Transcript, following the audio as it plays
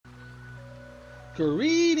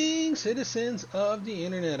Greetings, citizens of the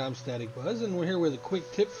internet. I'm Static Buzz, and we're here with a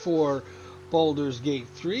quick tip for Baldur's Gate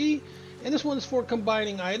 3. And this one's for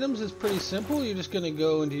combining items. It's pretty simple. You're just going to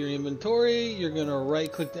go into your inventory. You're going to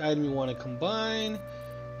right-click the item you want to combine.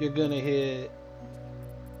 You're going to hit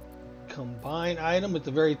Combine Item at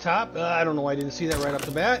the very top. I don't know why I didn't see that right off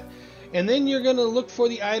the bat. And then you're going to look for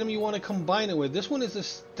the item you want to combine it with. This one is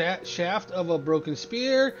the shaft of a broken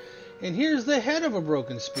spear. And here's the head of a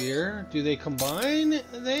broken spear. Do they combine?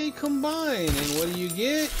 They combine. And what do you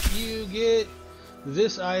get? You get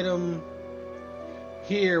this item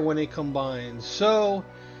here when it combines. So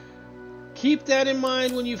keep that in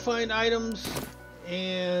mind when you find items.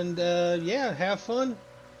 And yeah, have fun.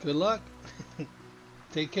 Good luck.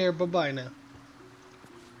 Take care. Bye-bye now.